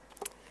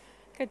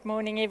Good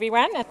morning,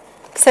 everyone.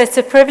 So it's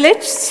a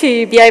privilege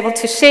to be able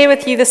to share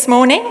with you this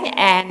morning,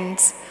 and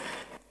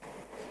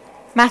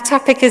my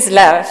topic is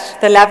love,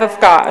 the love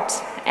of God,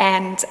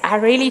 and I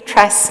really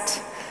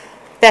trust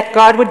that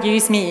God would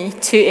use me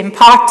to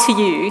impart to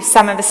you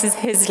some of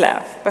His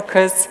love,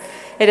 because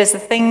it is the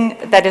thing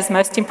that is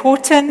most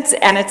important,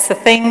 and it's the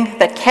thing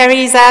that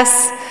carries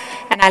us,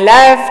 and I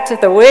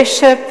loved the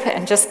worship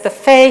and just the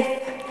faith.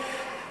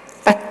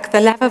 But the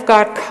love of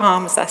God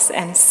calms us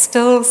and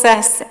stills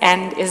us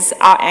and is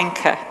our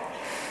anchor.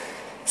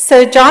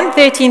 So John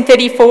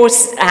 13:34,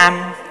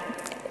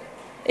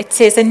 it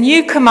says, "A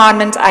new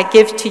commandment I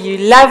give to you,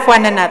 love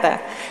one another.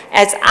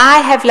 As I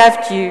have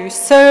loved you,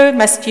 so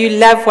must you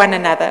love one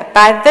another.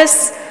 By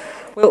this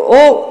will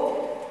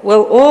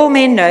all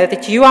men know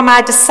that you are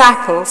my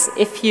disciples,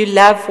 if you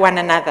love one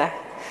another."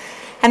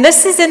 And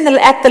this is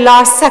at the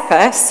Last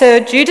Supper.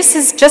 So Judas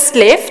has just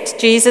left.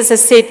 Jesus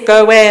has said,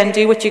 go away and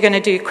do what you're going to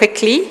do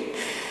quickly.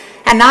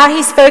 And now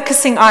he's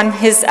focusing on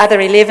his other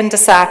 11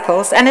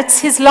 disciples. And it's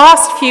his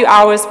last few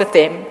hours with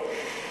them.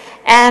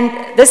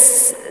 And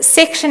this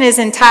section is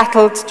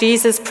entitled,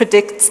 Jesus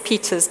Predicts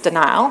Peter's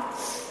Denial.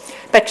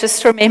 But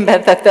just remember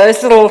that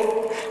those little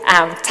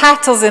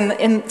titles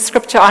in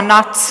Scripture are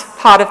not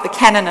part of the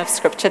canon of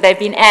Scripture. They've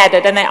been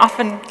added, and they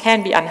often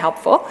can be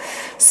unhelpful.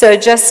 So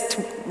just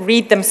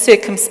read them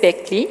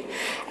circumspectly.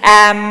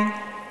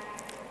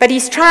 But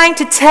he's trying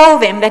to tell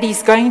them that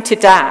he's going to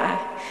die.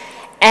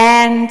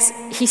 And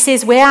he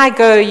says, where I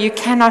go, you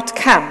cannot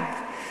come.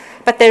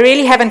 But they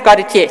really haven't got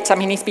it yet. I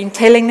mean, he's been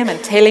telling them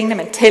and telling them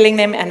and telling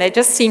them, and they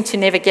just seem to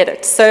never get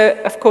it. So,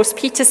 of course,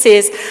 Peter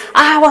says,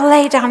 I will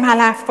lay down my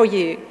life for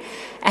you.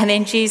 And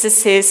then Jesus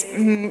says,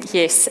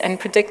 yes, and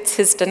predicts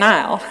his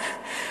denial.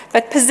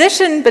 But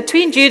positioned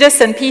between Judas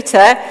and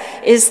Peter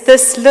is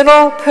this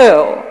little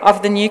pearl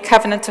of the new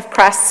covenant of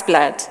Christ's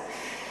blood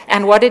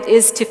and what it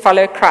is to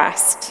follow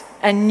Christ.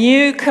 A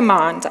new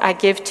command I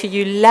give to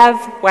you, love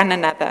one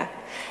another.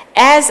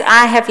 As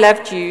I have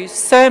loved you,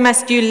 so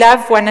must you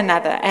love one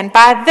another. And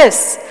by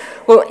this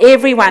will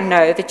everyone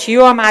know that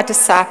you are my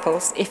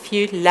disciples, if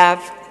you love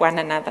one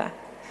another.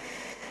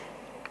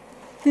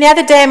 And the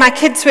other day, my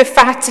kids were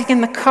fighting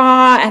in the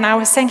car, and I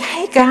was saying,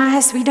 hey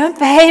guys, we don't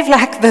behave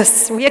like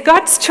this. We are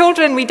God's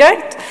children. We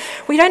don't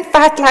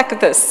fight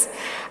like this.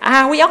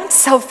 We aren't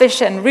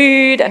selfish and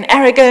rude and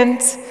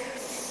arrogant.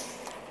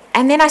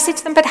 And then I said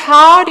to them, but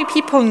how do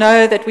people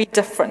know that we're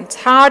different?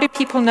 How do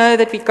people know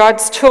that we're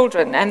God's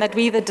children and that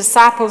we're the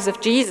disciples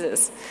of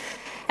Jesus?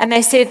 And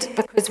they said,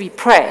 because we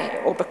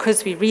pray, or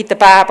because we read the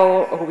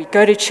Bible, or we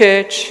go to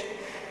church.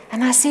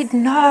 And I said,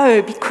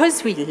 no,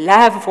 because we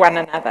love one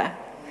another.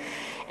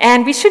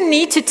 And we shouldn't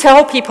need to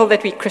tell people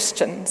that we're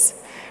Christians.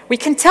 We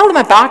can tell them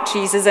about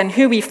Jesus and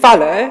who we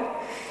follow.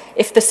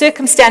 If the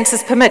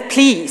circumstances permit,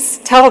 please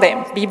tell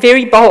them. Be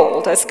very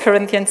bold, as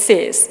Corinthians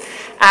says,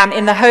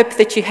 in the hope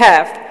that you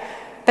have.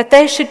 But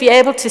they should be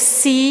able to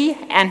see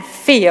and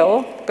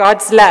feel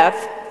God's love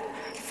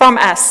from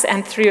us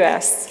and through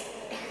us.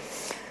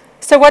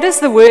 So what does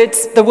the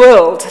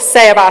world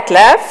say about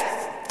love?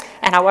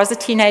 And I was a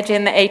teenager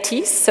in the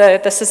 80s, so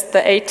this is the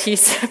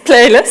 80s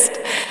playlist.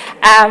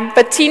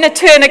 But Tina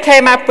Turner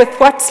came up with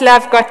what's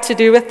love got to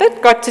do with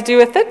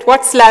it?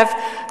 What's love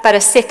but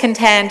a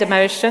second-hand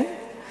emotion?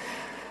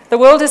 The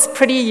world is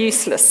pretty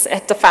useless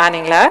at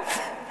defining love.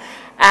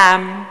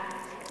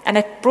 And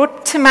it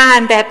brought to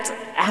mind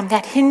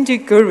that Hindu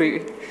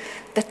guru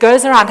that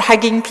goes around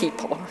hugging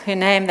people. Her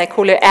name, they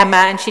call her Amma,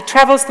 and she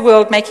travels the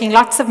world making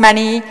lots of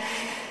money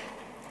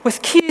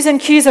with queues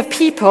and queues of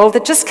people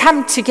that just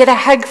come to get a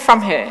hug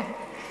from her.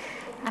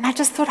 And I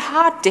just thought,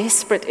 how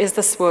desperate is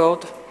this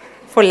world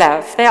for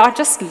love? They are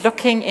just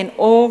looking in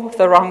all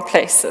the wrong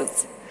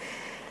places.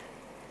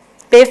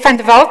 Bev van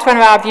der Walt, one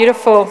of our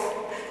beautiful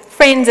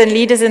friends and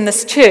leaders in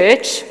this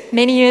church,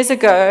 many years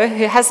ago,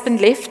 her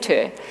husband left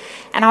her.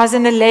 And I was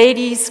in a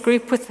ladies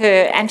group with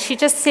her, and she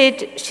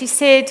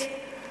said,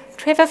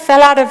 Trevor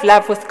fell out of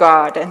love with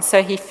God, and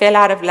so he fell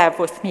out of love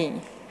with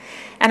me.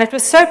 And it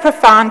was so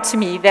profound to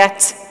me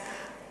that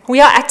we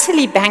are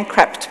utterly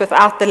bankrupt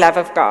without the love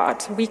of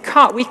God. We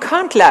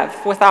can't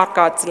love without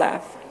God's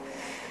love.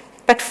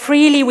 But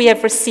freely we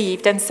have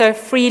received, and so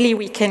freely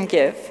we can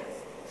give.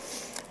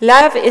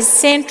 Love is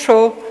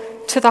central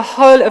to the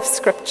whole of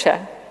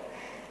Scripture.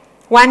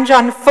 1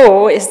 John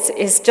 4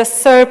 is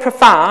just so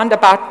profound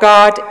about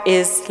God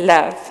is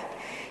love.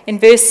 In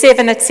verse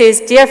 7 it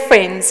says, Dear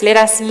friends, let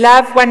us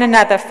love one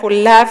another, for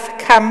love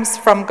comes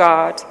from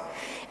God.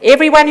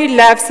 Everyone who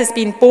loves has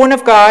been born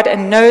of God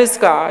and knows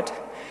God.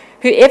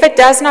 Whoever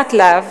does not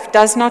love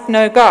does not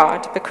know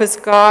God, because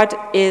God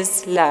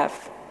is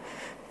love.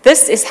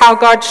 This is how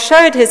God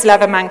showed his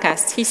love among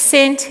us. He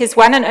sent his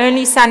one and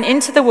only Son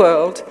into the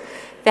world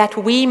that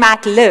we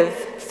might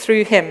live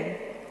through him.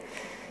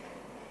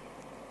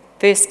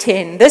 Verse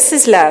 10, this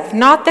is love,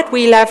 not that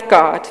we love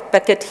God,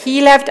 but that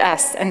he loved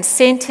us and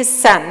sent his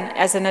Son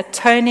as an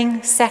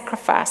atoning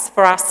sacrifice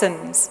for our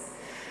sins.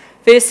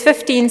 Verse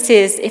 15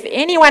 says, if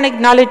anyone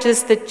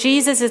acknowledges that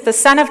Jesus is the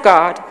Son of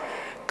God,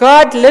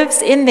 God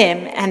lives in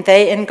them and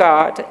they in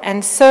God.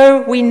 And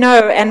so we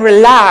know and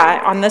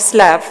rely on this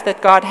love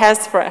that God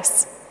has for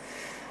us.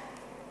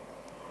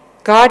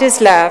 God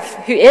is love.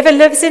 Whoever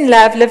lives in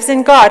love lives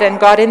in God and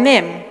God in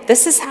them.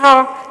 This is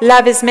how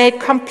love is made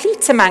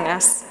complete among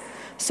us,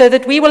 so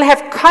that we will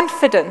have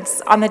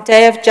confidence on the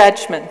day of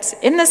judgment.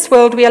 In this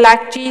world we are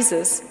like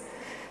Jesus.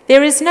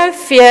 There is no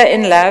fear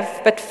in love,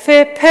 but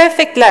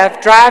perfect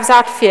love drives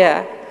out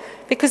fear,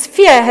 because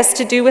fear has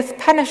to do with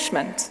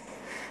punishment.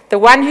 The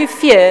one who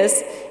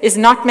fears is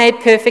not made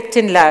perfect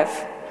in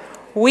love.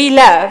 We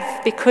love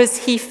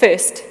because he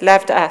first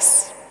loved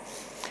us.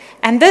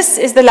 And this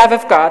is the love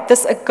of God,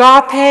 this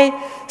agape,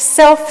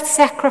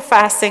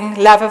 self-sacrificing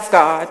love of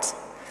God.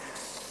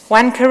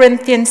 1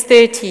 Corinthians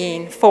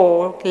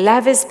 13:4,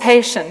 love is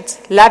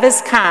patient, love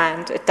is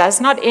kind, it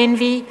does not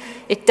envy,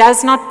 it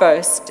does not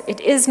boast,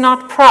 it is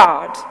not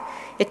proud,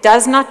 it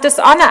does not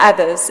dishonor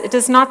others, it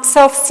is not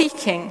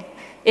self-seeking,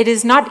 it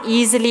is not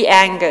easily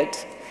angered,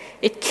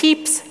 it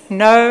keeps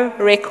no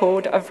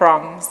record of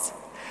wrongs.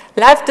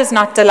 Love does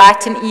not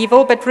delight in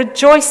evil, but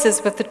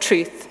rejoices with the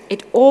truth.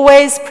 It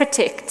always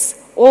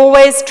protects,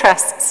 always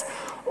trusts,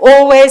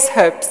 always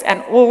hopes,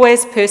 and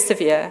always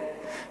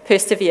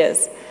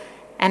perseveres.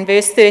 And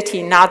verse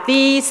 13, now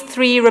these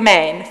three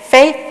remain,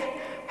 faith,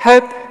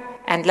 hope,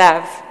 and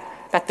love.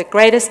 But the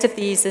greatest of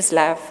these is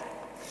love.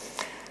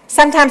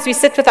 Sometimes we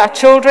sit with our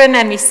children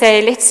and we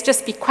say, let's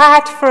just be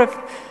quiet for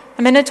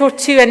a minute or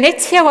two and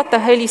let's hear what the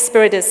Holy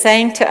Spirit is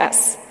saying to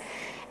us.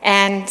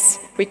 And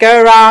we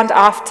go around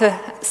after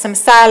some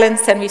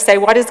silence and we say,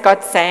 what is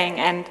God saying?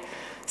 And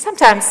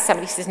sometimes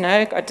somebody says,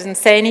 no, God didn't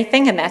say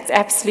anything, and that's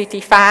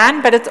absolutely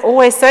fine. But it's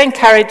always so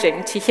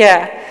encouraging to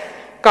hear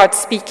God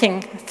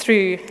speaking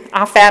through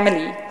our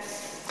family.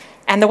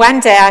 And the one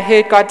day I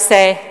heard God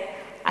say,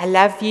 I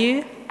love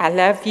you, I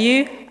love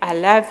you, I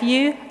love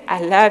you,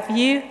 I love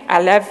you,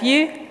 I love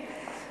you.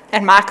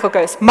 And Michael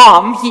goes,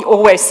 Mom, he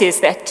always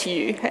says that to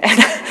you.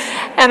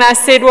 And I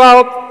said,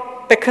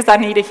 well, because I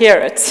need to hear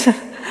it.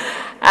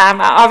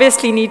 I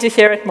obviously need to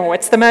hear it more.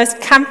 It's the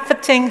most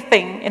comforting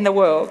thing in the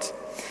world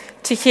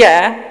to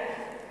hear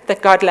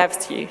that God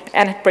loves you.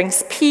 And it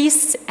brings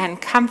peace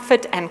and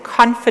comfort and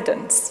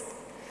confidence.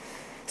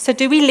 So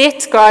do we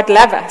let God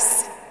love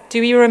us?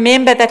 Do we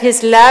remember that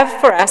his love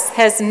for us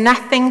has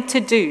nothing to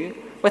do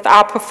with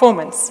our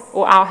performance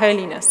or our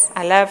holiness?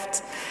 I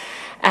loved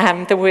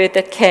the word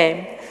that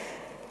came.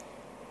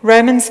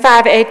 Romans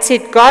 5:8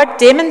 said, God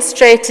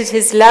demonstrated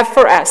his love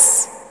for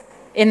us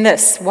in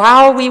this.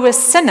 While we were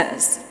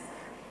sinners,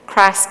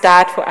 Christ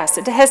died for us.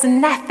 It has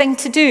nothing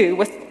to do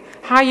with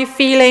how you're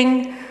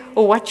feeling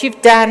or what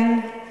you've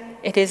done.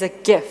 It is a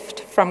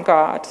gift from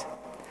God.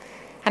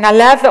 And I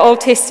love the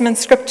Old Testament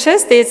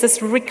scriptures. There's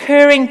this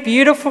recurring,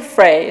 beautiful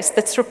phrase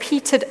that's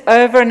repeated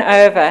over and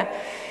over.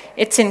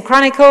 It's in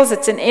Chronicles,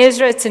 it's in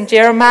Ezra, it's in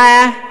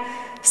Jeremiah.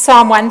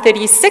 Psalm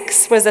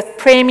 136 was a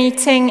prayer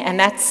meeting, and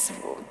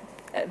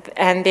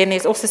then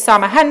there's also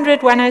Psalm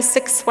 100,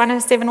 106,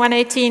 107,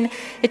 118.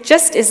 It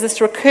just is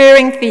this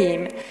recurring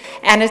theme.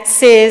 And it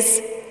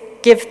says,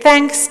 give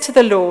thanks to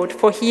the Lord,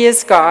 for he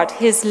is God.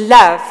 His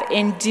love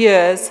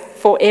endures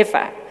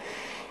forever.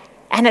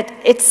 And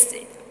it's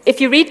if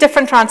you read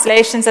different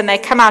translations and they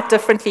come out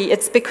differently,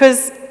 it's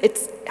because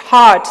it's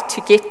hard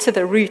to get to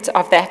the root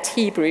of that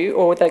Hebrew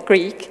or the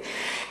Greek.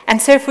 And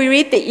so if we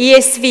read the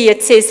ESV,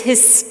 it says,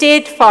 his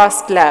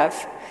steadfast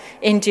love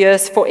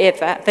endures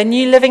forever. The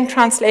New Living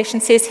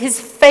Translation says,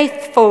 his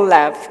faithful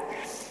love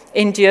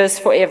endures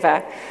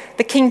forever.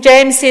 The King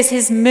James says,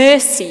 his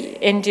mercy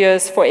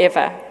endures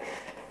forever.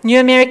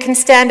 New American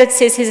Standard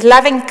says, his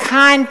loving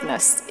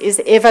kindness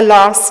is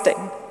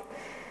everlasting.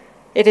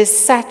 It is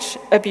such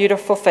a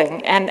beautiful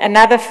thing. And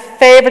another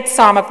favorite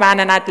psalm of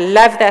mine, and I'd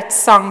love that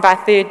song by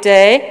Third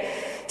Day,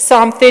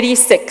 Psalm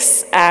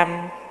 36,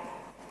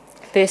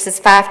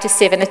 verses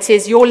 5-7. It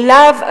says, your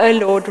love, O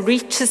Lord,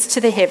 reaches to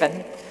the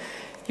heaven,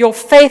 your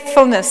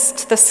faithfulness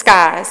to the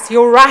skies.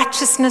 Your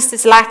righteousness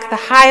is like the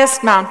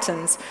highest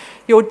mountains.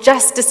 Your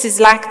justice is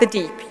like the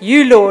deep.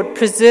 You, Lord,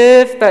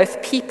 preserve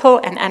both people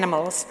and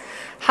animals.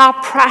 How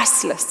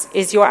priceless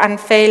is your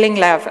unfailing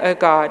love, O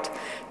God.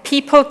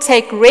 People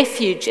take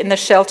refuge in the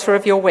shelter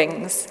of your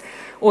wings.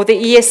 Or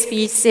the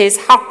ESV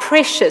says, how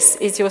precious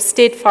is your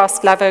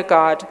steadfast love, O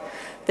God.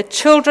 The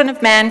children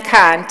of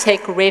mankind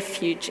take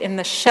refuge in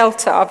the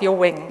shelter of your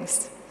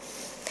wings.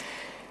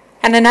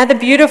 And another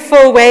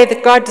beautiful way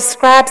that God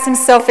describes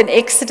himself in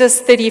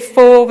Exodus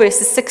 34,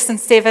 verses 6 and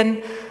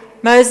 7,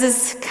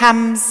 Moses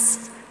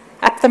comes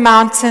up the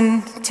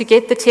mountain to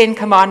get the 10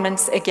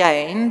 Commandments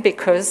again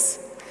because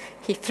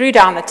he threw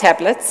down the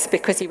tablets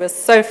because he was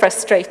so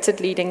frustrated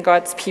leading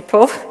God's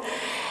people.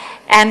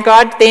 And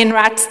God then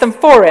writes them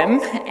for him.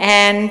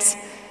 And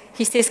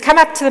he says, come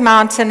up to the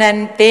mountain.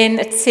 And then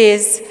it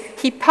says,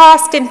 he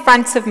passed in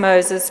front of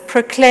Moses,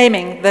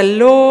 proclaiming, the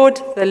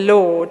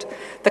Lord,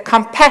 the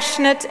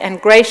compassionate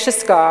and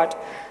gracious God,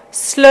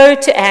 slow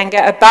to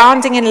anger,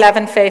 abounding in love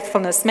and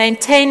faithfulness,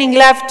 maintaining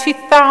love to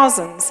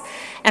thousands,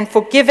 and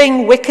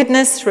forgiving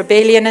wickedness,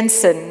 rebellion, and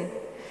sin.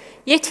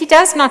 Yet he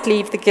does not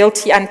leave the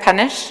guilty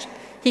unpunished.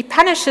 He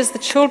punishes the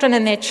children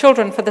and their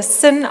children for the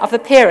sin of the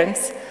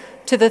parents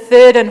to the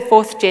third and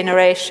fourth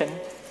generation.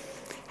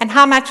 And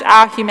how much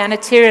our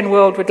humanitarian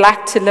world would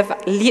like to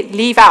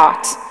leave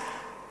out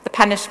the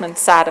punishment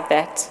side of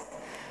that.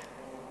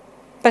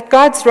 But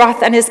God's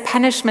wrath and his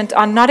punishment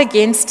are not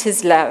against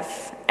his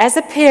love. As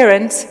a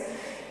parent,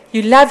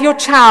 you love your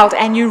child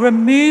and you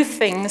remove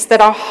things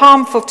that are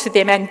harmful to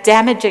them and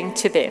damaging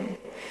to them.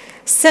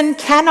 Sin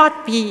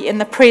cannot be in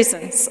the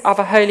presence of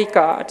a holy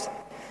God.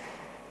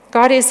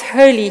 God is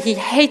holy. He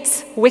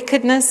hates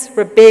wickedness,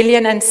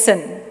 rebellion, and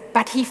sin,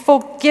 but he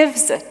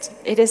forgives it.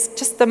 It is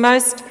just the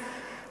most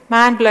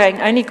mind-blowing.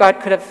 Only God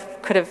could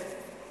have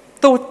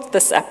thought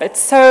this up.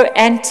 It's so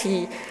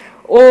anti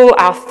all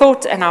our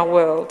thought and our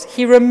world.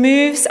 He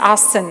removes our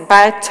sin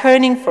by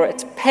atoning for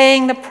it,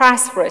 paying the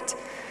price for it,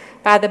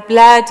 by the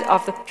blood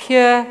of the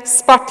pure,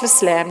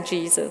 spotless Lamb,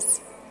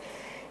 Jesus.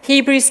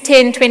 Hebrews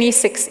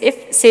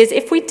 10:26 says,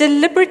 if we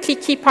deliberately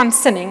keep on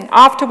sinning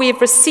after we have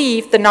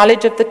received the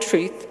knowledge of the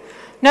truth,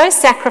 no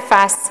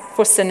sacrifice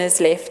for sin is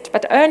left,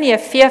 but only a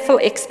fearful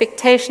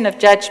expectation of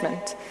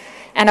judgment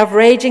and of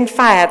raging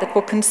fire that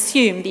will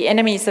consume the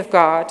enemies of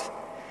God.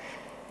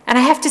 And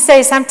I have to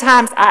say,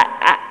 sometimes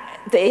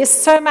there is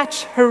so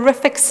much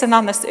horrific sin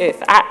on this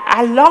earth.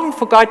 I long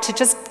for God to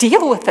just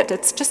deal with it.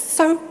 It's just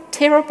so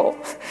terrible.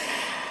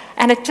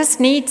 And it just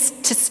needs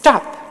to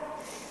stop.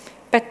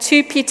 But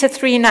 2 Peter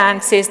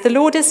 3:9 says, the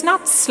Lord is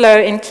not slow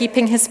in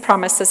keeping his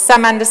promises.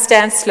 Some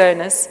understand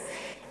slowness.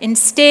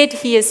 Instead,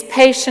 he is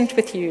patient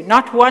with you,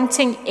 not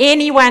wanting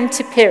anyone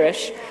to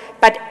perish,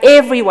 but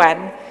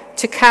everyone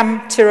to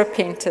come to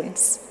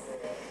repentance.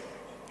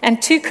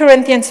 And 2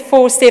 Corinthians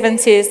 4:7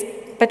 says,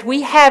 but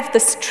we have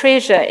this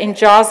treasure in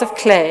jars of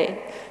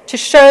clay to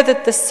show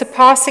that the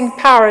surpassing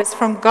power is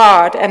from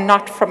God and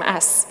not from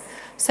us.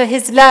 So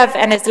his love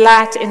and his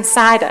light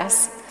inside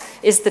us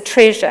is the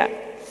treasure.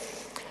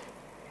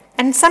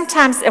 And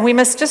sometimes, and we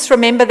must just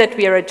remember that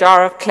we are a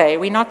jar of clay.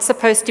 We're not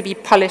supposed to be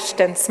polished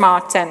and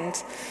smart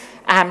and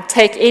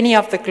take any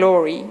of the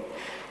glory.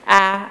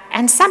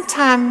 And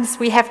sometimes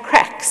we have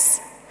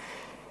cracks.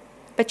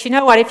 But you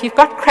know what? If you've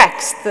got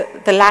cracks,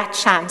 the light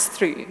shines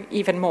through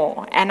even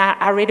more. And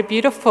I read a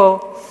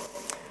beautiful,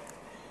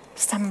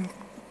 some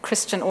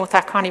Christian author,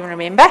 I can't even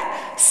remember,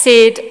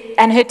 said,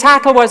 and her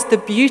title was The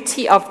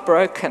Beauty of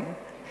Broken.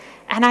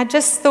 And I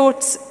just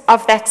thought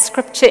of that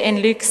scripture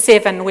in Luke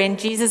 7 when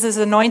Jesus is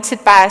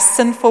anointed by a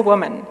sinful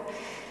woman.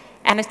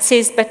 And it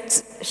says,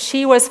 but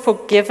she was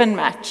forgiven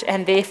much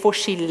and therefore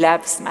she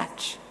loves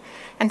much.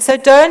 And so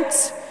don't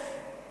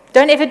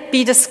ever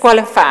be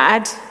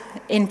disqualified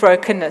in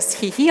brokenness.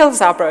 He heals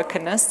our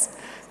brokenness,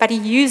 but he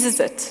uses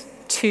it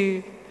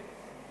to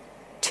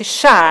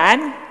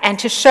shine and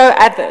to show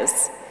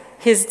others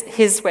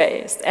his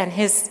ways and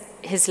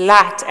his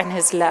light and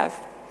his love.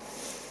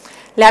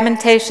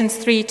 Lamentations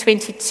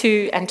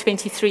 3:22 and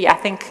 23, I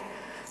think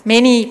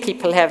many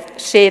people have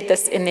shared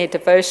this in their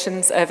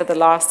devotions over the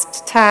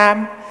last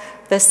time.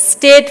 The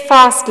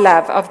steadfast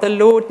love of the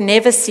Lord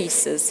never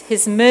ceases.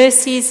 His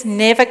mercies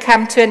never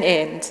come to an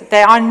end.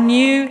 They are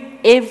new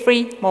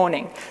every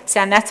morning. So,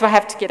 and that's why I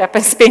have to get up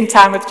and spend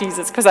time with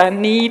Jesus, because I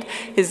need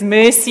his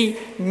mercy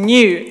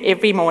new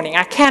every morning.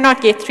 I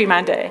cannot get through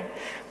my day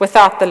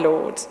without the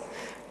Lord.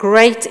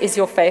 Great is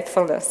your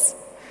faithfulness.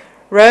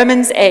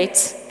 Romans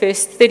 8,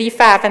 verse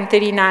 35 and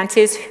 39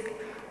 says,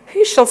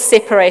 who shall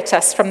separate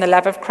us from the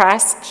love of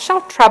Christ?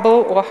 Shall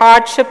trouble or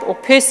hardship or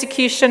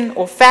persecution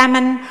or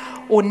famine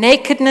or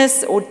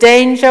nakedness or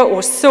danger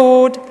or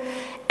sword?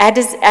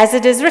 As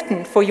it is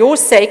written, for your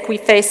sake we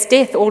face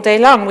death all day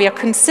long. We are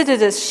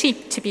considered as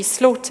sheep to be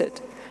slaughtered.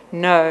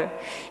 No,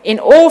 in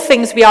all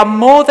things we are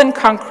more than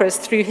conquerors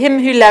through him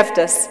who loved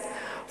us.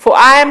 For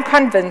I am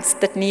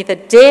convinced that neither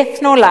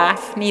death nor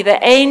life, neither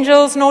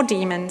angels nor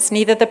demons,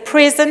 neither the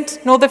present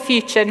nor the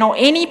future, nor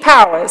any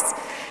powers,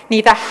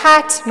 neither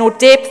height nor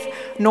depth,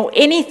 nor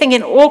anything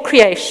in all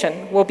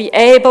creation will be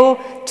able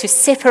to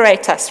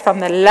separate us from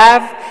the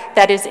love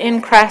that is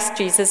in Christ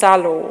Jesus our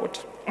Lord.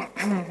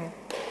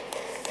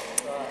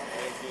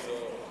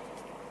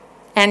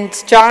 And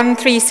John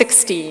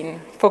 3:16,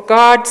 for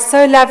God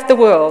so loved the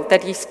world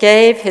that he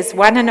gave his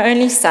one and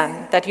only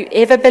Son, that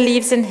whoever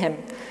believes in him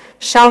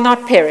shall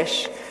not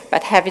perish,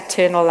 but have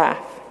eternal life.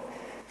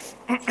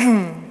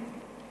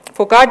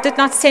 For God did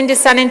not send his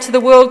Son into the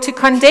world to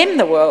condemn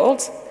the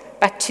world,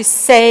 but to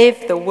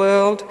save the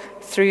world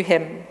through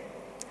him.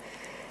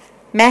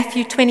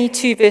 Matthew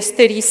 22, verse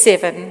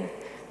 37,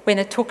 when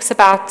it talks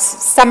about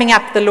summing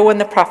up the law and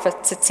the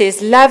prophets, it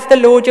says, love the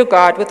Lord your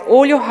God with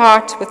all your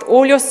heart, with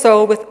all your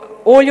soul, with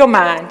all your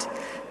mind.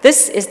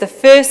 This is the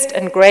first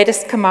and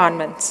greatest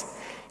commandment.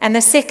 And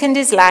the second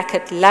is like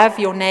it, love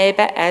your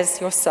neighbor as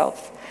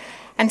yourself.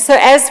 And so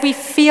as we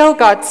feel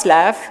God's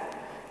love,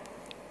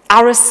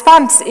 our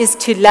response is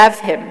to love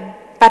him,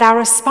 but our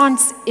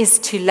response is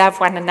to love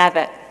one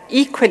another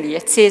equally.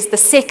 It says the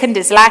second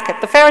is like it.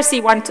 The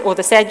Pharisee or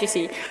the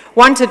Sadducee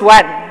wanted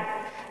one.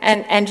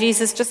 And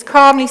Jesus just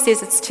calmly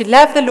says it's to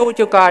love the Lord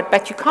your God,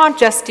 but you can't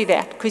just do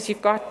that because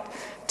you've got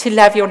to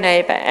love your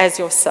neighbor as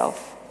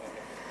yourself.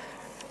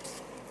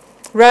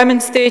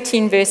 Romans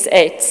 13 verse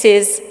 8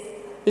 says,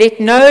 "Let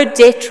no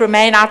debt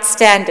remain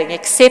outstanding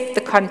except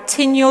the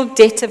continual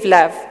debt of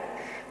love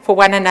for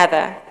one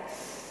another.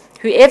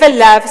 Whoever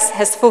loves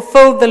has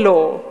fulfilled the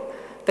law.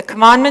 The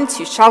commandments,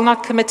 you shall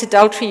not commit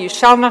adultery, you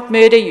shall not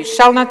murder, you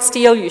shall not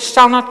steal, you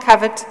shall not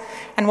covet,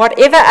 and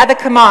whatever other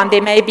command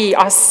there may be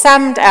are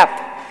summed up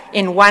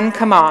in one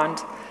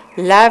command: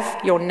 love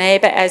your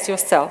neighbor as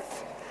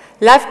yourself.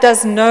 Love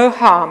does no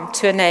harm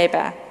to a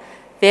neighbor.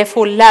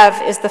 Therefore,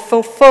 love is the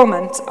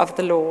fulfillment of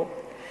the law."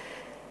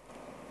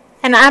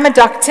 And I'm a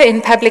doctor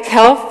in public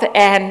health,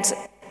 and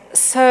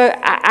so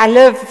I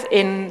live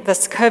in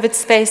this COVID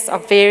space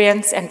of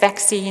variants and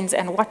vaccines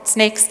and what's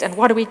next and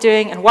what are we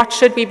doing and what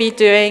should we be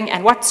doing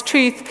and what's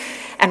truth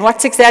and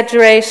what's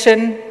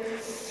exaggeration.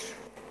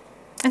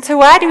 And so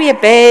why do we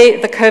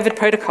obey the COVID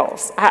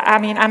protocols? I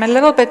mean, I'm a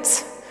little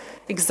bit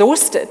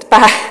exhausted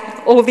by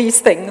all these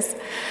things.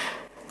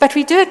 But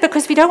we do it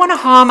because we don't want to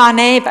harm our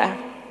neighbor.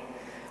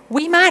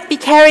 We might be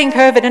carrying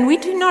COVID and we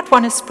do not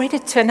want to spread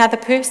it to another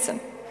person.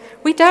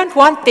 We don't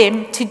want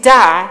them to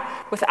die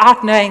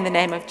without knowing the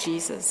name of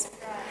Jesus.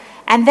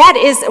 And that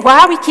is,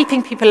 why are we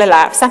keeping people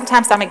alive?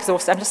 Sometimes I'm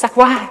exhausted. I'm just like,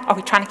 why are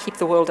we trying to keep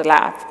the world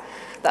alive?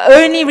 The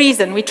only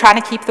reason we're trying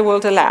to keep the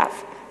world alive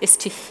is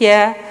to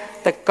hear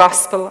the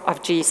gospel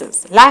of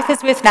Jesus. Life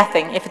is worth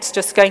nothing if it's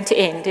just going to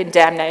end in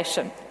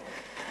damnation.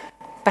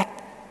 But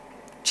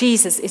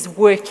Jesus is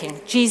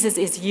working. Jesus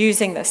is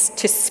using this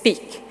to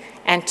speak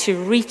and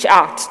to reach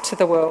out to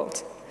the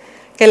world.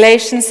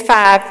 Galatians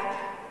 5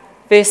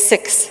 verse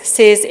 6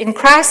 says, "In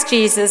Christ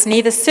Jesus,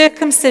 neither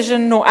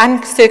circumcision nor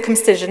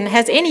uncircumcision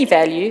has any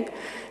value.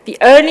 The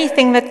only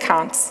thing that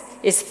counts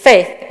is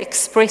faith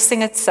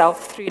expressing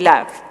itself through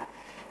love."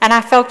 And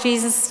I felt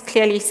Jesus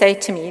clearly say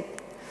to me,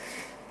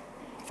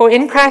 "For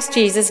in Christ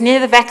Jesus,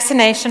 neither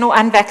vaccination or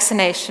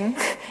unvaccination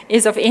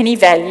is of any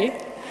value.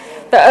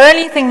 The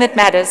only thing that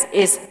matters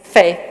is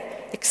faith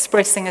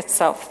expressing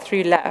itself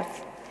through love."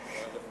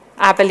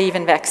 I believe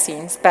in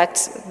vaccines,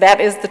 but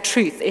that is the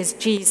truth, is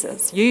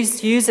Jesus.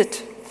 Use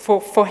it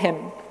for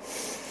him.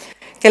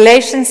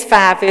 Galatians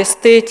 5, verse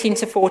 13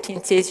 to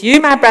 14 says,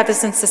 "You, my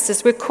brothers and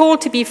sisters, were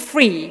called to be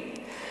free.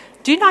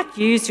 Do not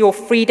use your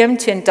freedom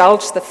to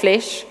indulge the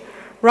flesh.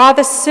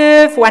 Rather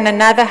serve one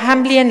another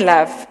humbly in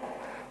love.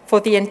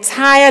 For the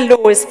entire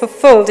law is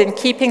fulfilled in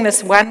keeping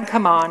this one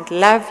command: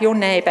 love your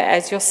neighbor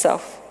as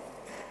yourself."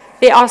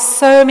 There are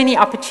so many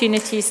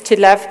opportunities to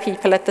love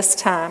people at this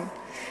time.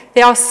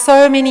 There are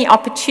so many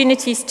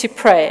opportunities to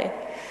pray.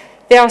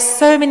 There are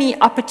so many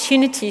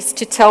opportunities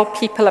to tell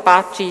people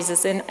about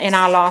Jesus in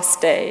our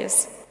last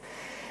days.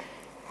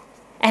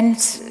 And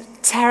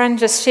Taryn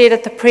just shared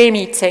at the prayer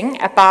meeting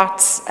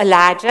about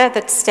Elijah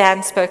that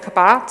Stan spoke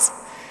about.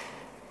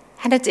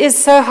 And it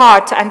is so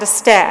hard to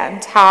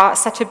understand how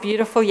such a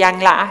beautiful young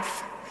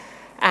life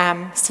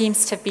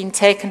seems to have been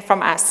taken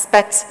from us.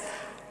 But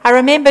I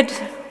remembered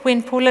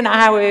when Paul and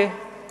I were,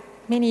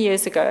 many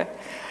years ago,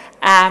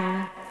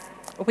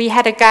 we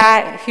had a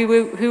guy who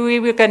we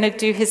were going to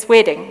do his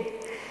wedding,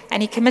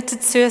 and he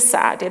committed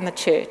suicide in the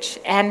church.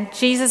 And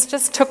Jesus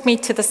just took me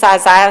to this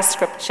Isaiah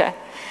scripture.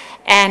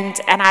 And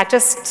I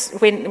just,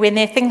 when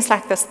there are things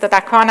like this that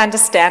I can't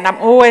understand, I'm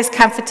always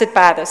comforted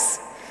by this.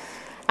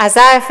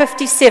 Isaiah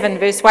 57,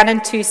 verse 1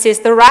 and 2 says,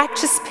 "The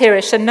righteous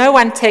perish and no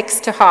one takes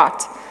to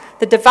heart.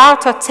 The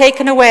devout are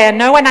taken away and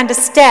no one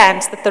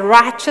understands that the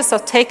righteous are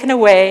taken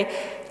away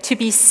to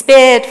be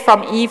spared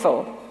from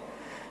evil.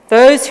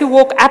 Those who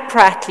walk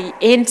uprightly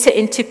enter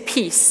into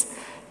peace.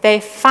 They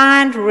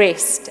find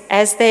rest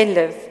as they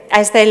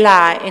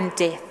lie in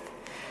death."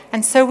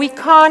 And so we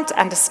can't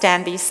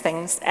understand these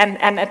things.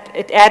 And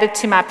it added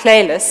to my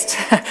playlist,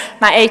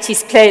 my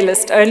 80s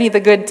playlist, Only the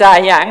Good Die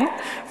Young,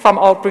 from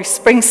old Bruce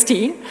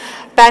Springsteen.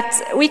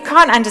 But we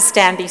can't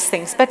understand these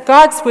things. But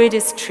God's word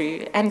is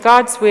true, and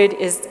God's word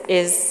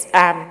is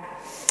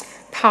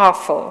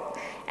powerful.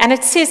 And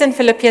it says in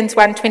Philippians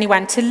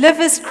 1:21, "To live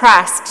is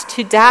Christ,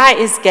 to die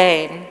is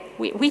gain."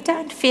 We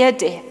don't fear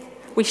death.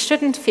 We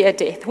shouldn't fear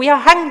death. We are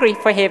hungry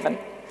for heaven.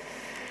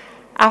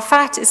 Our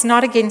fight is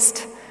not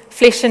against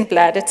flesh and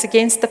blood. It's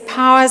against the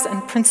powers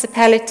and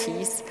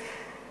principalities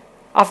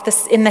of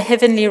this in the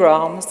heavenly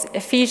realms.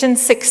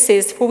 Ephesians 6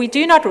 says, "For we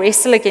do not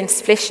wrestle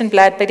against flesh and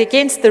blood, but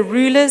against the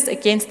rulers,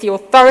 against the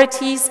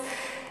authorities,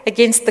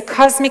 against the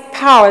cosmic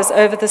powers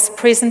over this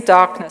present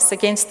darkness,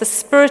 against the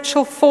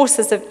spiritual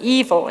forces of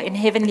evil in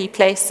heavenly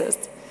places."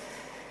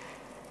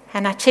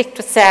 And I checked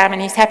with Sam,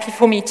 and he's happy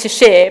for me to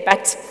share,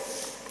 but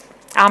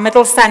our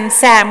middle son,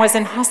 Sam, was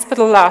in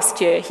hospital last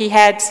year. He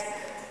had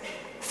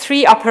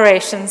 3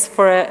 operations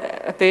for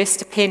a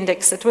burst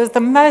appendix. It was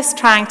the most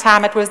trying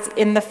time. It was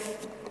in the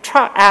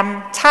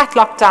tight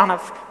lockdown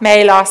of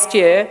May last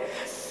year.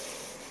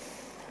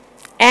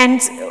 And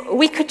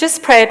we could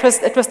just pray.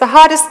 It was the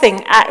hardest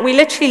thing. We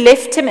literally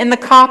left him in the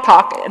car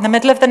park in the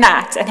middle of the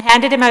night and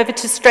handed him over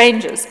to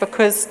strangers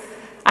because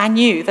I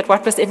knew that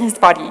what was in his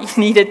body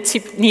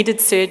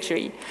needed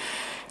surgery.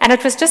 And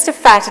it was just a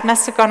fight. It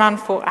must have gone on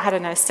for,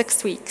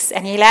 6 weeks.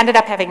 And he ended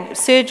up having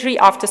surgery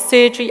after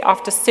surgery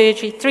after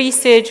surgery, 3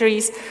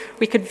 surgeries.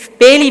 We could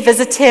barely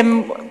visit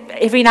him.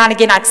 Every now and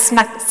again, I'd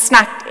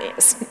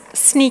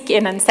sneak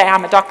in and say,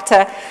 I'm a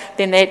doctor.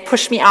 Then they'd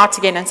push me out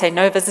again and say,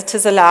 no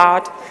visitors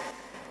allowed.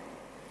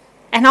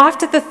 And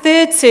after the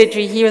 3rd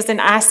surgery, he was in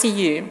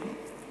ICU.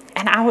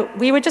 And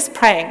we were just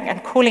praying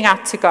and calling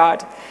out to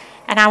God.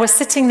 And I was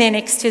sitting there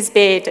next to his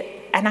bed,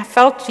 and I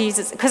felt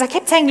Jesus, because I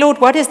kept saying, Lord,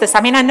 what is this?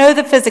 I mean, I know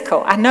the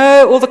physical. I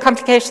know all the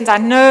complications. I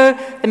know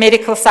the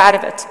medical side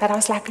of it. But I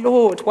was like,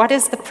 Lord, what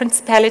is the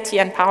principality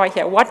and power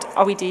here? What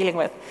are we dealing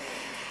with?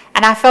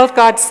 And I felt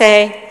God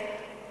say,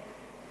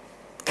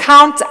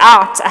 count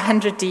out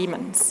 100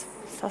 demons.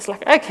 So I was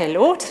like, okay,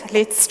 Lord,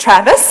 let's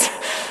try this.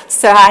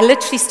 So I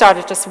literally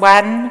started just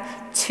 1,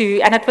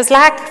 2, and it was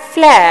like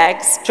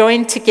flags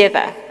joined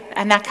together.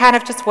 And I kind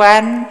of just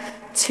 1,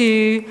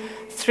 2,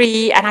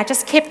 3, and I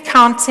just kept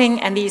counting,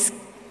 and these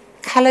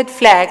colored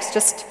flags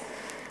just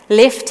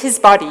left his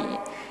body.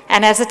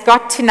 And as it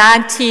got to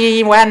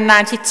 91,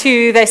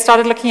 92, they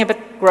started looking a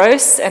bit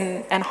gross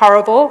and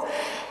horrible.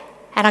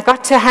 And I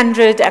got to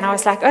 100, and I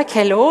was like,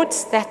 okay, Lord,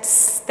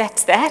 that's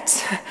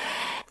that.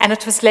 And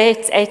it was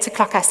late, 8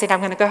 o'clock. I said, I'm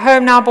going to go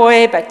home now,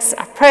 boy, but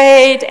I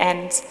prayed,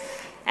 and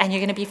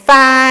you're going to be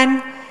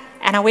fine.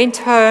 And I went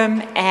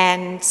home,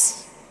 and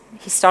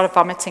he started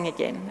vomiting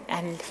again.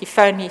 And he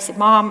phoned me, he said,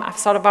 Mom, I've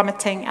started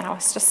vomiting. And I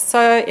was just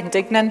so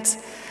indignant.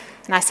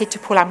 And I said to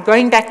Paul, I'm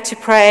going back to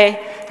pray.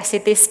 I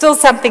said, there's still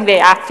something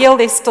there. I feel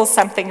there's still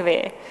something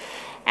there.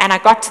 And I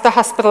got to the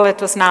hospital. It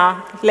was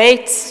now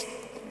late,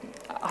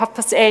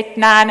 8:30,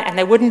 9, and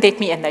they wouldn't let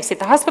me in. They said,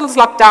 the hospital's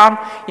locked down.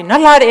 You're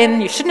not allowed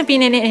in. You shouldn't have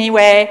been in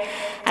anyway.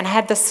 And I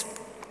had this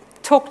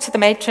talk to the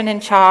matron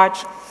in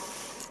charge.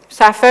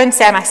 So I phoned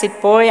Sam. I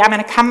said, boy, I'm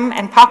going to come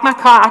and park my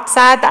car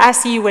outside the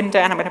ICU window,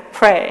 and I'm going to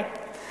pray.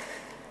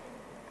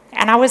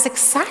 And I was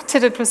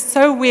excited. It was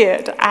so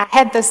weird. I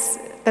had this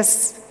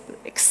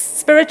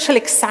spiritual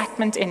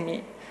excitement in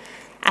me.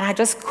 And I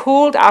just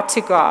called out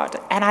to God.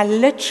 And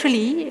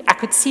I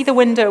could see the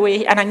window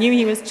and I knew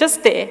he was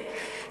just there.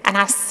 And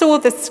I saw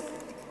this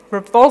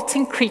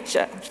revolting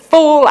creature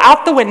fall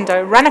out the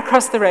window, run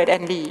across the road,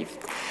 and leave.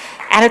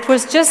 And it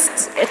was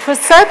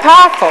so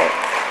powerful.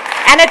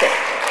 And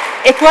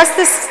it was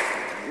this,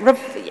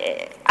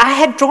 I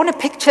had drawn a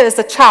picture as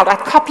a child. I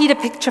copied a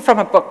picture from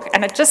a book,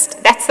 and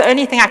that's the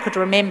only thing I could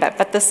remember,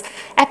 but this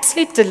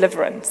absolute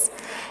deliverance.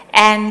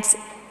 And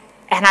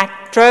I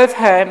drove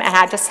home, and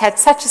I just had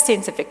such a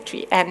sense of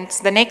victory. And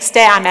the next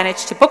day, I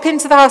managed to book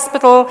into the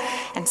hospital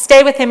and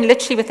stay with him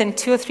literally within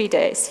 2 or 3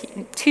 days.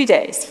 2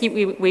 days,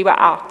 we were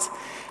out.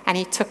 And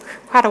he took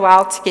quite a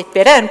while to get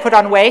better and put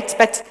on weight,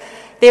 but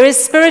there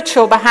is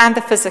spiritual behind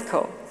the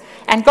physical.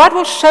 And God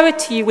will show it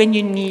to you when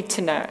you need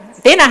to know.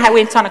 Then I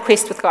went on a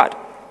quest with God.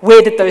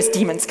 Where did those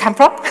demons come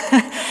from?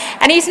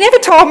 And he's never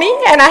told me,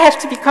 and I have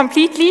to be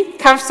completely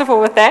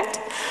comfortable with that.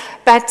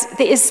 But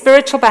there is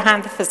spiritual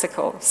behind the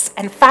physical.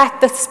 And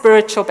fight the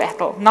spiritual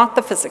battle, not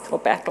the physical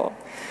battle.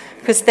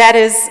 Because that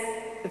is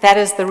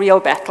the real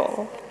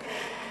battle.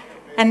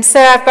 And so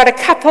I've got a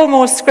couple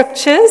more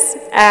scriptures.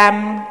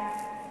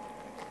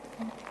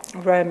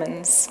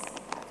 Romans.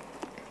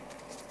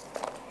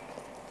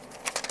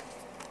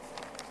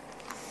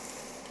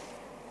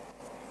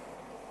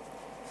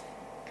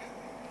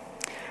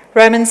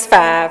 Romans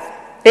 5.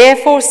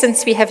 Therefore,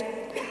 since we have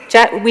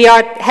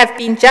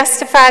been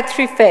justified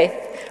through faith,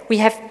 we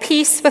have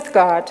peace with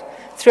God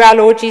through our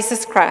Lord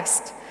Jesus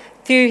Christ.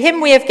 Through him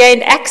we have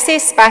gained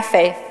access by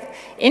faith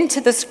into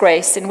this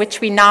grace in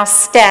which we now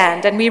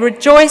stand, and we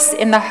rejoice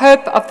in the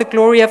hope of the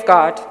glory of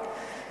God.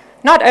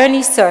 Not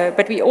only so,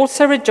 but we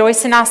also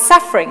rejoice in our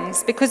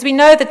sufferings, because we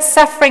know that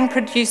suffering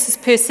produces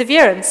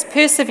perseverance,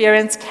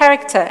 perseverance,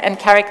 character, and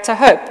character,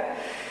 hope.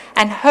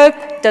 And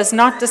hope does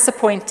not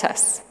disappoint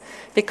us,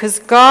 because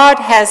God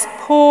has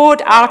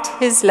poured out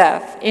his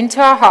love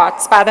into our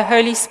hearts by the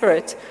Holy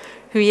Spirit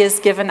who he has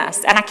given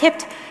us. And I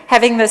kept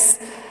having this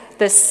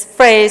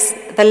phrase,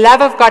 the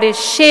love of God is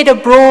shed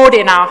abroad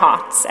in our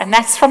hearts. And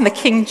that's from the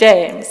King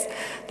James.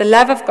 The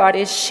love of God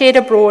is shed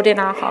abroad in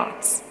our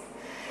hearts.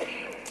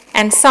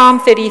 And Psalm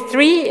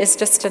 33 is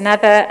just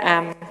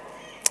another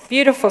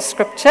beautiful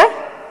scripture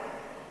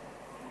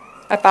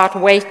about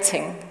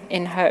waiting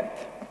in hope.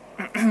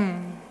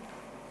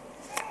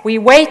 We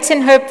wait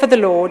in hope for the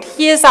Lord.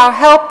 He is our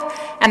help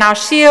and our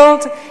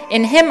shield.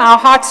 In him our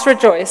hearts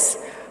rejoice,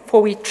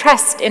 for we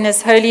trust in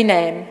his holy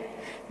name.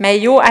 May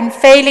your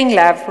unfailing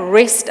love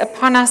rest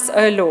upon us,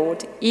 O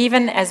Lord,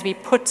 even as we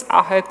put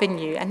our hope in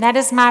you. And that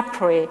is my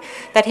prayer,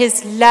 that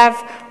his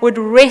love would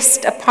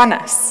rest upon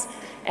us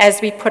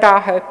as we put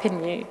our hope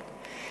in you.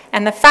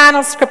 And the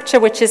final scripture,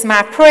 which is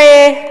my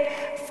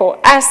prayer for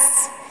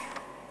us,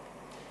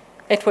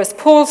 it was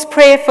Paul's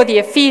prayer for the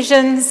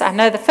Ephesians. I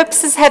know the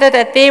Phippses had it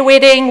at their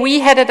wedding. We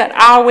had it at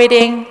our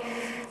wedding.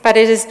 But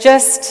it is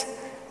just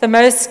the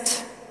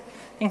most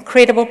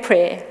incredible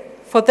prayer.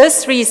 For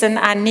this reason,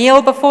 I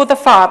kneel before the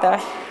Father,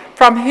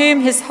 from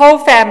whom his whole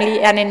family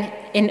and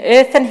in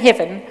earth and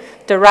heaven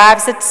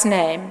derives its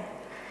name.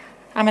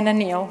 I'm going to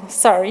kneel,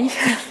 sorry.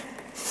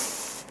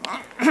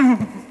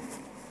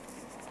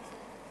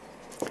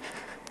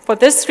 For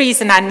this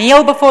reason I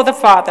kneel before the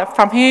Father,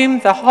 from whom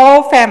the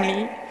whole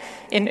family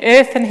in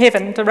earth and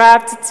heaven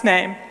derives its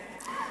name.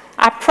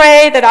 I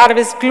pray that out of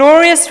his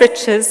glorious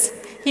riches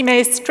he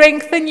may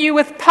strengthen you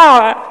with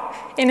power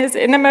in his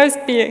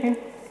innermost being,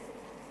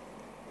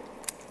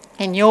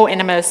 in your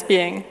innermost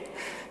being,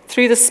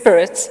 through the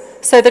Spirit,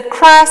 so that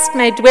Christ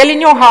may dwell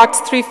in your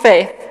hearts through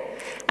faith.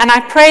 And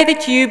I pray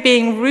that you,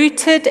 being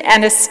rooted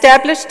and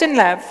established in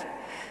love,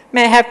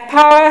 may have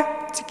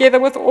power, together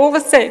with all the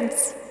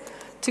saints,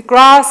 to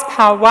grasp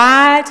how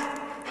wide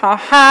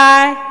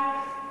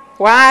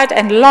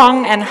and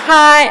long and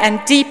high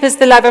and deep is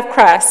the love of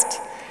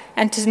Christ,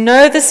 and to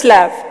know this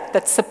love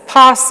that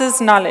surpasses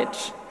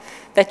knowledge,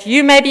 that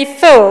you may be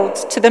filled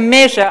to the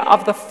measure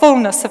of the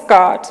fullness of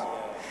God.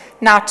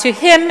 Now to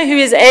him who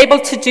is able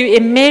to do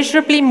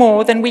immeasurably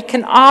more than we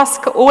can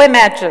ask or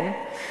imagine,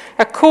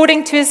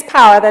 according to his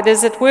power that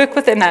is at work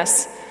within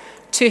us,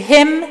 to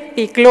him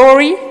be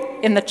glory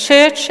in the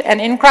church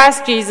and in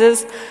Christ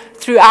Jesus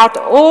throughout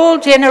all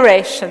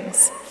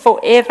generations,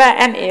 forever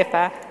and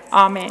ever.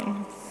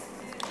 Amen.